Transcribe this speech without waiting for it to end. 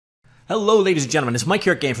Hello ladies and gentlemen, it's Mike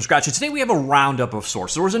here at Game From Scratch, and today we have a roundup of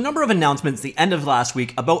sorts. There was a number of announcements at the end of last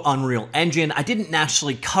week about Unreal Engine. I didn't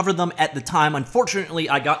naturally cover them at the time. Unfortunately,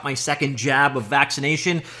 I got my second jab of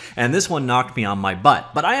vaccination, and this one knocked me on my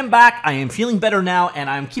butt. But I am back, I am feeling better now, and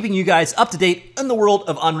I'm keeping you guys up to date in the world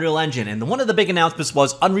of Unreal Engine. And one of the big announcements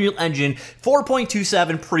was Unreal Engine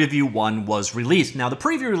 4.27 Preview 1 was released. Now the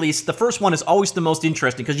preview release, the first one is always the most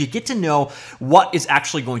interesting because you get to know what is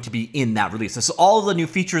actually going to be in that release. So all of the new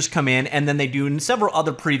features come in, and then they do several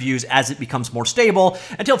other previews as it becomes more stable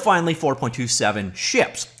until finally 4.27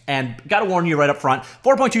 ships. And gotta warn you right up front,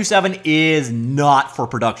 4.27 is not for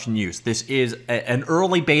production use. This is an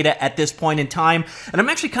early beta at this point in time, and I'm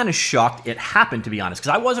actually kind of shocked it happened, to be honest,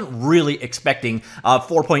 because I wasn't really expecting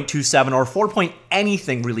 4.27 or 4.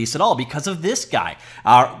 Anything release at all because of this guy.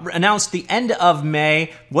 Announced the end of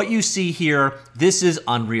May. What you see here, this is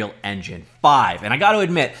Unreal Engine 5. And I got to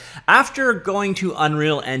admit, after going to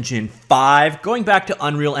Unreal Engine 5, going back to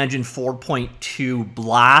Unreal Engine 4.2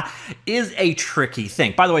 blah is a tricky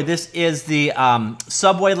thing. By the way, this is the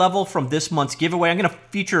Subway level from this month's giveaway. I'm going to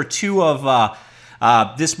feature two of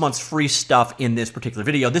this month's free stuff in this particular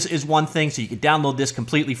video. This is one thing, so you can download this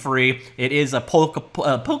completely free. It is a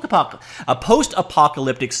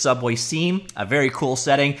post-apocalyptic subway scene, a very cool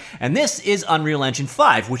setting, and this is Unreal Engine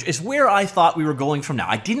 5, which is where I thought we were going from now.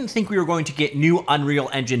 I didn't think we were going to get new Unreal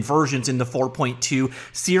Engine versions in the 4.2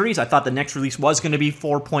 series. I thought the next release was going to be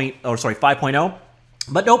 5.0.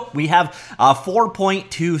 But nope, we have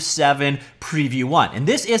 4.27 Preview 1. And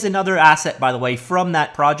this is another asset, by the way, from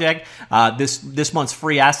that project. This month's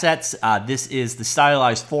free assets. This is the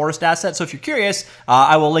stylized forest asset. So if you're curious,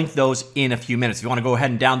 I will link those in a few minutes. If you want to go ahead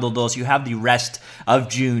and download those, you have the rest of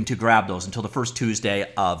June to grab those until the first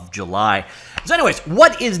Tuesday of July. So anyways,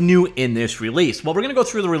 what is new in this release? Well, we're going to go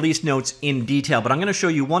through the release notes in detail, but I'm going to show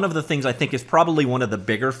you one of the things I think is probably one of the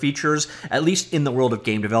bigger features, at least in the world of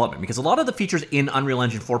game development, because a lot of the features in Unreal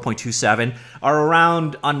Engine 4.27 are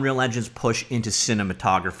around Unreal Engine's push into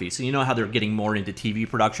cinematography. So you know how they're getting more into TV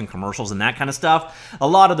production, commercials, and that kind of stuff? A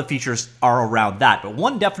lot of the features are around that. But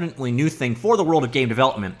one definitely new thing for the world of game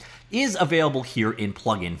development is available here in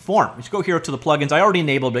plugin form. Let's go here to the plugins. I already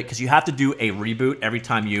enabled it because you have to do a reboot every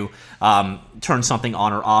time you turn something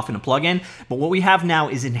on or off in a plugin. But what we have now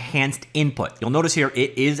is enhanced input. You'll notice here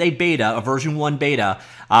it is a beta, a version 1 beta,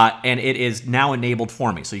 and it is now enabled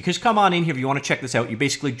for me. So you can just come on in here if you want to check this out. You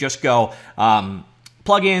basically just go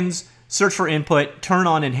plugins, search for input, turn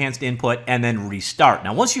on enhanced input, and then restart.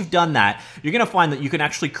 Now, once you've done that, you're going to find that you can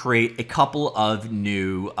actually create a couple of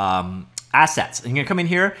new assets. And you're going to come in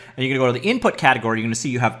here and you're going to go to the input category. You're going to see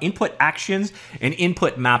you have input actions and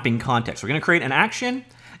input mapping context. We're going to create an action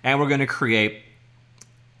and we're going to create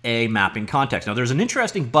a mapping context. Now there's an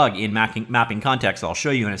interesting bug in mapping context I'll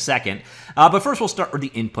show you in a second. But first we'll start with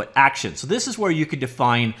the input action. So this is where you could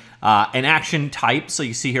define an action type. So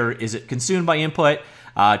you see here, is it consumed by input?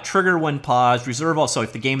 Trigger when paused, reserve also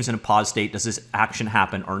if the game is in a pause state, does this action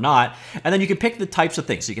happen or not? And then you can pick the types of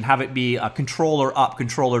things. So you can have it be a controller up,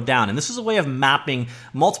 controller down. And this is a way of mapping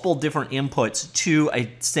multiple different inputs to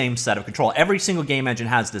a same set of control. Every single game engine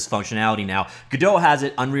has this functionality now. Godot has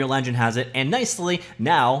it, Unreal Engine has it, and nicely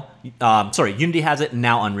now, Unity has it, and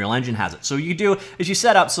now Unreal Engine has it. So you do is you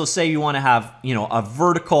set up, so say you want to have, you know, a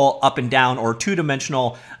vertical up and down or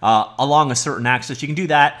two-dimensional along a certain axis, you can do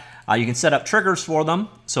that. You can set up triggers for them,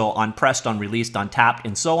 so on pressed, on released, on tapped,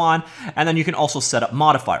 and so on. And then you can also set up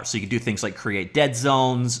modifiers. So you can do things like create dead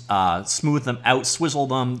zones, smooth them out, swizzle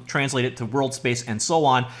them, translate it to world space, and so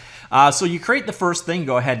on. So you create the first thing,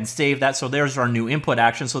 go ahead and save that. So there's our new input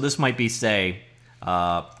action. So this might be, say,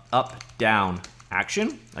 up, down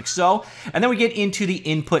action, like so. And then we get into the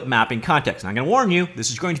input mapping context. And I'm going to warn you, this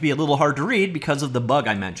is going to be a little hard to read because of the bug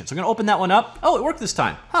I mentioned. So I'm going to open that one up. Oh, it worked this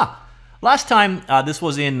time. Huh. Last time, this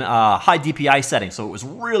was in high DPI settings, so it was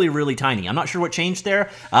really, really tiny. I'm not sure what changed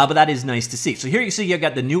there, but that is nice to see. So here you see you've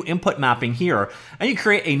got the new input mapping here, and you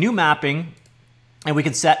create a new mapping, and we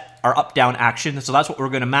can set our up-down action, so that's what we're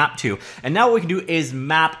going to map to. And now what we can do is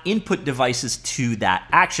map input devices to that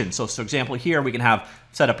action. So for example, here we can have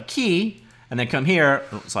set up a key, and then come here,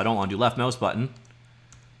 so I don't want to do left mouse button.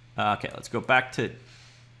 Okay, let's go back to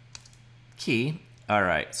key. All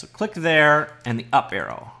right, so click there, and the up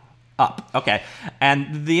arrow. Up. Okay,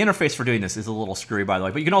 and the interface for doing this is a little screwy, by the way,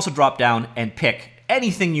 but you can also drop down and pick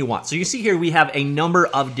anything you want. So you see here we have a number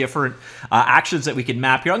of different actions that we can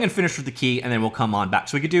map here. I'm going to finish with the key, and then we'll come on back.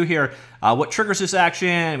 So we could do here what triggers this action,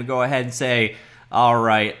 and we go ahead and say All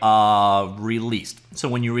right, released. So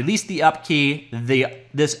when you release the up key,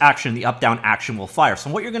 this action, the up-down action, will fire. So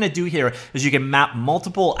what you're going to do here is you can map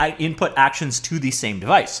multiple input actions to the same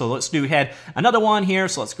device. So let's do ahead another one here.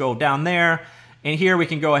 So let's go down there. And here we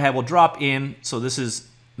can go ahead, we'll drop in. So this is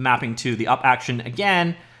mapping to the up action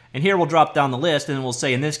again. And here we'll drop down the list, and we'll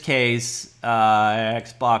say in this case,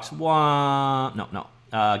 Xbox One,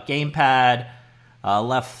 gamepad,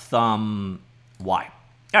 left thumb, Y.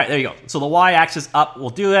 All right, there you go. So the Y axis up will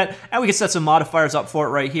do it, and we can set some modifiers up for it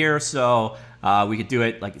right here. So we could do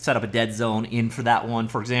it, like set up a dead zone in for that one,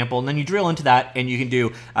 for example, and then you drill into that, and you can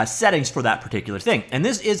do settings for that particular thing. And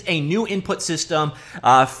this is a new input system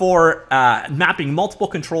for mapping multiple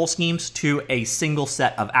control schemes to a single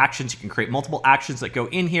set of actions. You can create multiple actions that go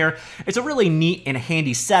in here. It's a really neat and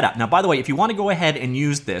handy setup. Now, by the way, if you want to go ahead and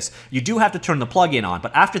use this, you do have to turn the plugin on,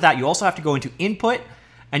 but after that, you also have to go into Input,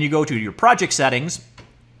 and you go to your project settings,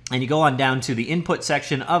 and you go on down to the input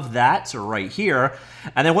section of that, so right here.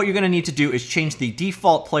 And then what you're going to need to do is change the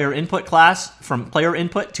default player input class from player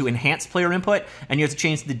input to enhanced player input. And you have to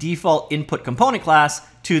change the default input component class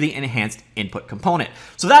to the enhanced input component.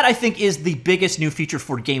 So that, I think, is the biggest new feature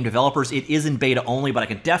for game developers. It is in beta only, but I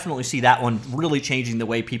can definitely see that one really changing the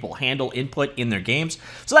way people handle input in their games.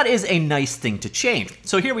 So that is a nice thing to change.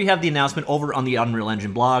 So here we have the announcement over on the Unreal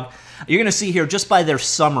Engine blog. You're going to see here, just by their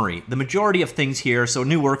summary, the majority of things here. So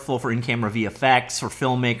new workflow for in-camera VFX, for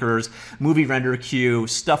filmmakers, movie render queue,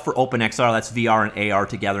 stuff for OpenXR, that's VR and AR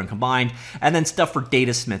together and combined, and then stuff for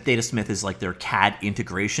Datasmith. Datasmith is like their CAD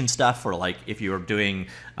integration stuff for, like, if you're doing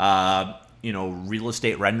real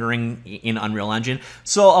estate rendering in Unreal Engine.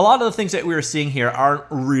 So a lot of the things that we're seeing here aren't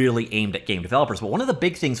really aimed at game developers, but one of the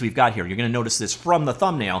big things we've got here, you're going to notice this from the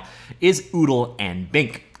thumbnail, is Oodle and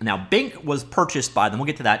Bink. Now, Bink was purchased by them. We'll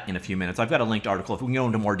get to that in a few minutes. I've got a linked article if we can go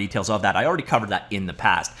into more details of that. I already covered that in the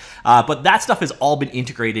past. But that stuff has all been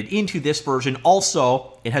integrated into this version.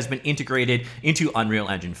 Also, it has been integrated into Unreal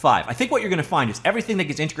Engine 5. I think what you're going to find is everything that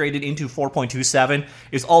gets integrated into 4.27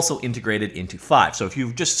 is also integrated into 5. So if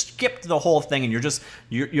you've just skipped the whole thing and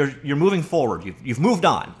you're moving forward, you've moved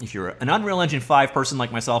on. If you're an Unreal Engine 5 person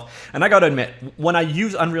like myself, and I got to admit, when I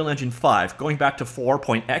use Unreal Engine 5, going back to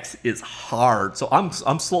 4.x is hard. So I'm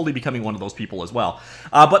slowly becoming one of those people as well.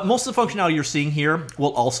 But most of the functionality you're seeing here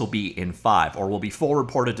will also be in 5, or will be forward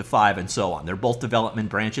ported to 5, and so on. They're both development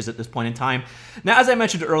branches at this point in time. Now, as I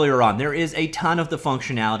mentioned earlier on, there is a ton of the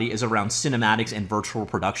functionality is around cinematics and virtual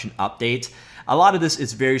production updates. A lot of this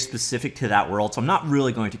is very specific to that world, so I'm not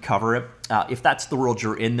really going to cover it. If that's the world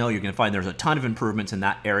you're in, though, you're going to find there's a ton of improvements in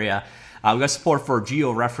that area. We've got support for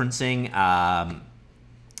georeferencing,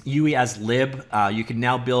 UE as lib. You can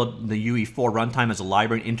now build the UE4 runtime as a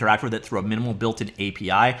library and interact with it through a minimal built-in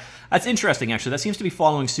API. That's interesting, actually. That seems to be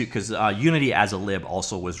following suit because Unity as a lib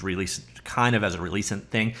also was released kind of as a recent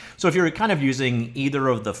thing. So if you're kind of using either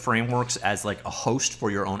of the frameworks as like a host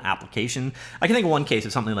for your own application, I can think of one case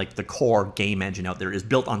of something like the core game engine out there is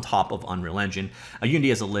built on top of Unreal Engine.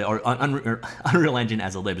 Unity as a lib, or Unreal Engine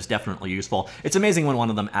as a lib is definitely useful. It's amazing when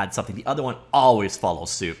one of them adds something. The other one always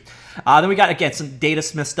follows suit. Then we got, again, some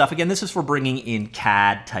Datasmith stuff. Again, this is for bringing in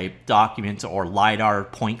CAD-type documents or LiDAR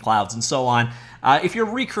point clouds and so on. If you're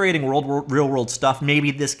recreating real-world stuff,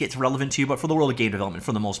 maybe this gets relevant to you, but for the world of game development,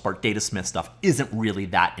 for the most part, Datasmith stuff isn't really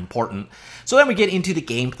that important. So then we get into the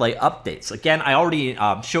gameplay updates. Again, I already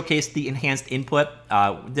showcased the enhanced input.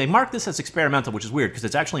 They mark this as experimental, which is weird because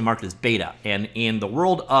it's actually marked as beta. And in the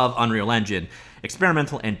world of Unreal Engine,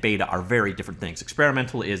 experimental and beta are very different things.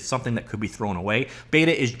 Experimental is something that could be thrown away.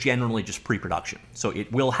 Beta is generally just pre-production. So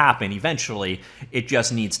it will happen eventually. It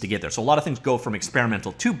just needs to get there. So a lot of things go from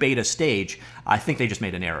experimental to beta stage. I think they just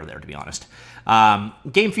made an error there, to be honest.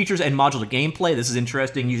 Game features and modular gameplay. This is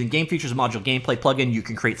interesting. Using game features and modular gameplay plugin, you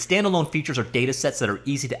can create standalone features or data sets that are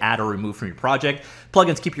easy to add or remove from your project.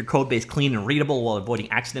 Plugins keep your code base clean and readable while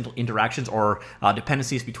avoiding accidental interactions or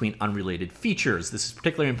dependencies between unrelated features. This is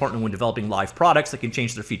particularly important when developing live products that can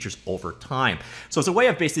change their features over time. So it's a way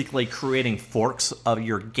of basically creating forks of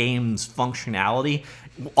your game's functionality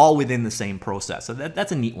all within the same process. So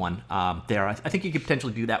that's a neat one there. I think you could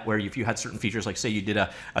potentially do that where if you had certain features, like say you did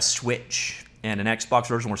a Switch and an Xbox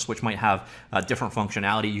version where Switch might have different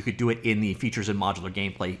functionality, you could do it in the features and modular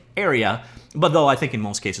gameplay area. But though I think in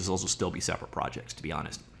most cases those will still be separate projects, to be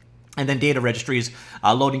honest. And then data registries,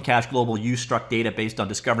 loading cache global use struct data based on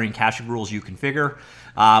discovering caching rules you configure.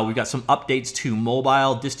 We've got some updates to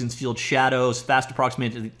mobile, distance field shadows, fast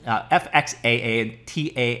approximation, FXAA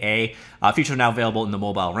and TAA. Features are now available in the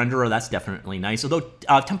mobile renderer. That's definitely nice. Although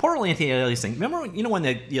temporal anti-aliasing, remember, you know,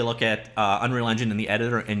 when you look at Unreal Engine in the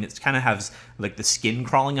editor and it kind of has like the skin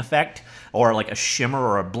crawling effect or like a shimmer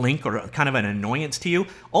or a blink or kind of an annoyance to you?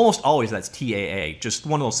 Almost always that's TAA. Just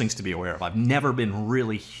one of those things to be aware of. I've never been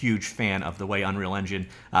really huge fan of the way Unreal Engine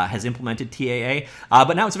has implemented TAA,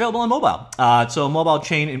 but now it's available on mobile. So mobile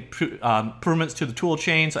chain improvements to the tool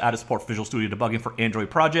chain, so added support for Visual Studio debugging for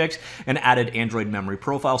Android projects, and added Android memory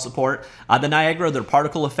profile support. The Niagara, their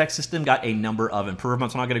particle effect system, got a number of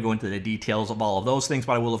improvements. I'm not going to go into the details of all of those things,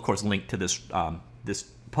 but I will, of course, link to this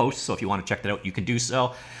this post, so if you want to check that out, you can do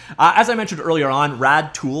so. As I mentioned earlier on,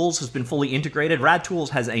 Rad Tools has been fully integrated. Rad Tools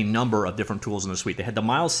has a number of different tools in the suite. They had the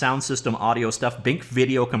Miles sound system audio stuff, Bink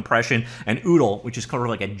video compression, and Oodle, which is kind of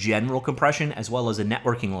like a general compression, as well as a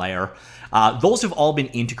networking layer. Those have all been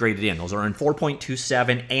integrated in. Those are in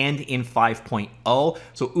 4.27 and in 5.0.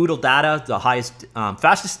 So Oodle data, the highest,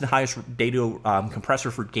 fastest and highest data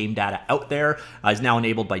compressor for game data out there, is now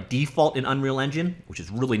enabled by default in Unreal Engine, which is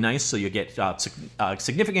really nice. So you get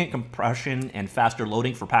significant compression and faster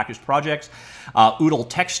loading for packaged projects. Oodle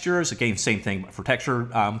textures, again, same thing for texture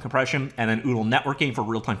compression, and then Oodle networking for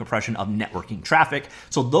real-time compression of networking traffic.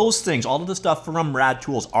 So those things, all of the stuff from Rad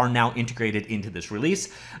Tools are now integrated into this release.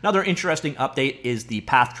 Another interesting update is the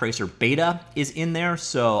Path Tracer beta is in there.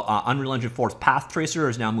 So Unreal Engine 4's Path Tracer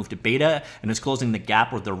has now moved to beta and is closing the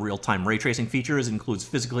gap with the real-time ray tracing features. It includes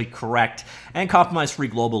physically correct and compromise-free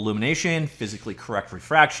global illumination, physically correct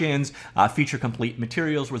refractions, feature-complete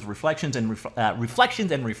materials with reflections and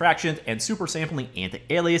refractions, and super sampling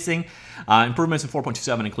anti-aliasing. Improvements in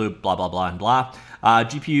 4.27 include blah, blah, blah, and blah.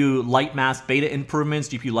 GPU light mask beta improvements.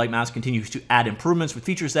 GPU light mask continues to add improvements with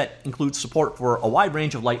features that include support for a wide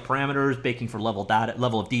range of light parameters, baking for level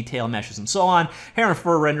of detail, meshes, and so on. Hair and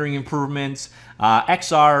fur rendering improvements.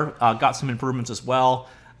 XR got some improvements as well.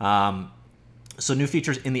 So new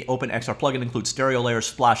features in the OpenXR plugin include stereo layers,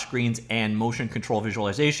 splash screens, and motion control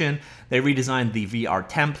visualization. They redesigned the VR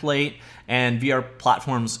template, and VR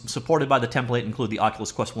platforms supported by the template include the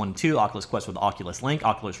Oculus Quest 1 and 2, Oculus Quest with Oculus Link,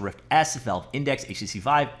 Oculus Rift S, Valve Index, HTC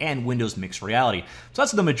Vive, and Windows Mixed Reality. So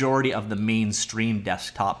that's the majority of the mainstream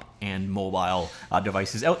desktop and mobile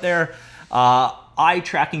devices out there. Eye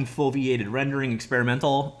tracking foveated rendering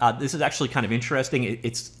experimental. This is actually kind of interesting.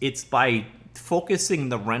 It's by focusing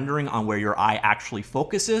the rendering on where your eye actually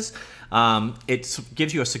focuses. It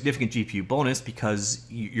gives you a significant GPU bonus because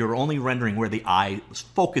you're only rendering where the eye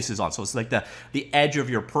focuses on. So it's like the edge of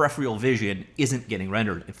your peripheral vision isn't getting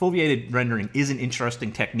rendered. And foveated rendering is an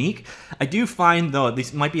interesting technique. I do find, though,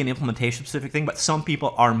 this might be an implementation specific thing, but some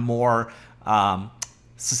people are more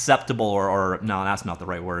susceptible, or no, that's not the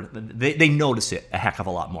right word. They notice it a heck of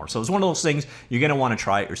a lot more. So it's one of those things you're going to want to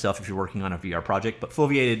try it yourself if you're working on a VR project. But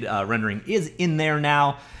foveated rendering is in there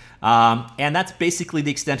now, and that's basically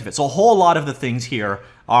the extent of it. So a whole lot of the things here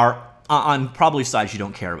are on probably sides you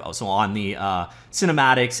don't care about. So on the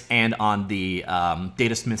cinematics and on the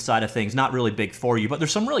Datasmith side of things, not really big for you, but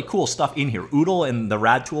there's some really cool stuff in here. Oodle and the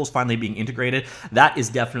Rad Tools finally being integrated. That is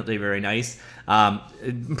definitely very nice.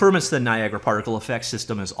 Improvements to the Niagara particle effects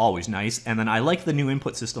system is always nice. And then I like the new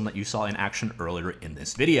input system that you saw in action earlier in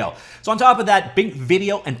this video. So on top of that, Bink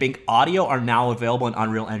Video and Bink Audio are now available in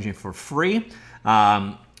Unreal Engine for free.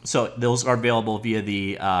 So those are available via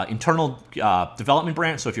the internal development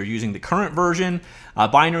branch. So if you're using the current version,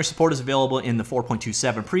 binary support is available in the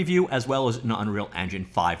 4.27 preview, as well as in Unreal Engine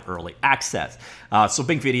 5 early access. So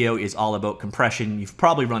Bink Video is all about compression. You've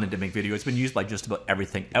probably run into Bink Video. It's been used by just about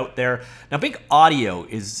everything out there. Now, Bink Audio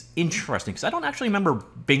is interesting because I don't actually remember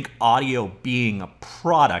Bink Audio being a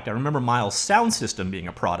product. I remember Miles Sound System being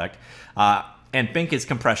a product. And Bink is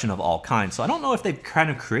compression of all kinds. So I don't know if they've kind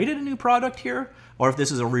of created a new product here, or if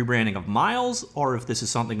this is a rebranding of Miles, or if this is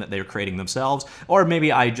something that they're creating themselves, or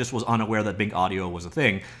maybe I just was unaware that Bink Audio was a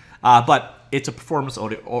thing. But it's a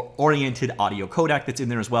performance-oriented audio codec that's in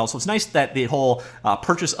there as well. So it's nice that the whole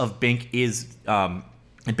purchase of Bink is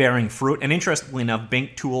bearing fruit. And interestingly enough,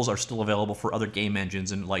 Bink tools are still available for other game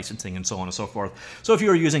engines and licensing and so on and so forth. So if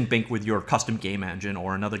you're using Bink with your custom game engine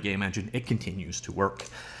or another game engine, it continues to work.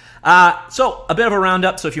 So a bit of a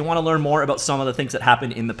roundup. So if you want to learn more about some of the things that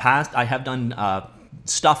happened in the past, I have done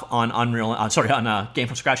stuff on on Game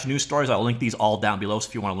From Scratch news stories. I'll link these all down below. So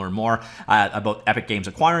if you want to learn more about Epic Games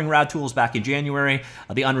acquiring Rad Tools back in January,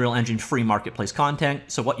 the Unreal Engine free marketplace content.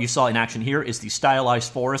 So what you saw in action here is the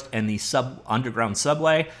stylized forest and the underground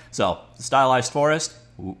subway. So the stylized forest,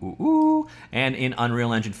 and in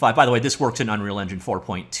Unreal Engine 5. By the way, this works in Unreal Engine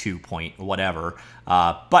 4.2 point whatever,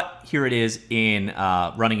 but here it is in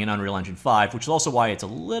running in Unreal Engine 5, which is also why it's a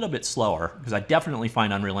little bit slower, because I definitely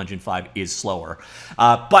find Unreal Engine 5 is slower.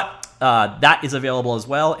 But that is available as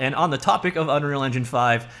well. And on the topic of Unreal Engine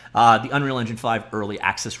 5, the Unreal Engine 5 early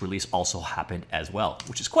access release also happened as well,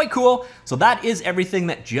 which is quite cool. So that is everything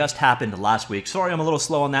that just happened last week. Sorry, I'm a little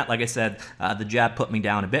slow on that. Like I said, the jab put me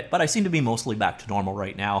down a bit, but I seem to be mostly back to normal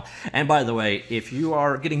right now. And by the way, if you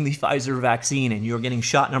are getting the Pfizer vaccine and you're getting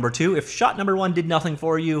shot number 2, if shot number 1 did nothing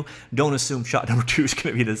for you, don't assume shot number 2 is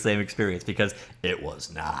going to be the same experience, because it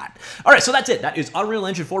was not. All right, so that's it. That is Unreal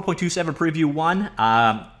Engine 4.27 Preview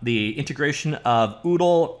 1. The integration of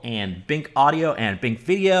Oodle and Bink audio and Bink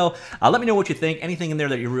video. Let me know what you think. Anything in there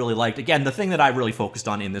that you really liked. Again, the thing that I really focused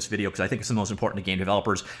on in this video, because I think it's the most important to game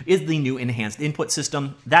developers, is the new enhanced input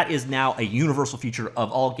system. That is now a universal feature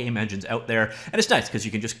of all game engines out there. And it's nice because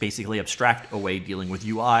you can just basically abstract away dealing with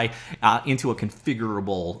UI into a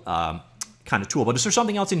configurable kind of tool. But is there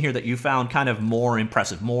something else in here that you found kind of more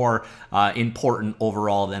impressive, more important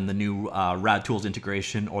overall than the new Rad Tools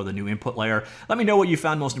integration or the new input layer? Let me know what you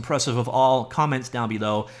found most impressive of all. Comments down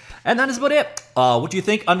below. And that is about it. What do you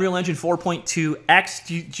think? Unreal Engine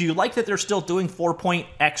 4.2X? Do you like that they're still doing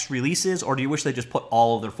 4.x releases, or do you wish they just put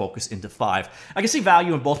all of their focus into 5? I can see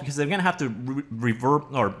value in both, because they're going to have to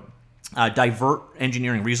divert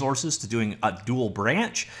engineering resources to doing a dual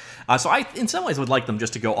branch. So I, in some ways, would like them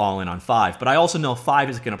just to go all in on 5. But I also know 5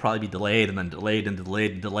 is going to probably be delayed and then delayed and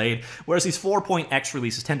delayed and delayed. Whereas these 4.x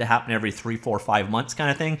releases tend to happen every 3, 4, 5 months kind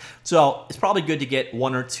of thing. So it's probably good to get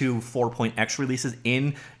 1 or 2 4.x releases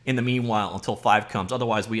in the meanwhile until 5 comes.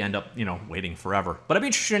 Otherwise, we end up, waiting forever. But I'd be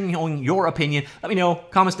interested in knowing your opinion. Let me know.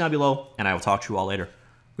 Comments down below, and I will talk to you all later.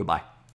 Goodbye.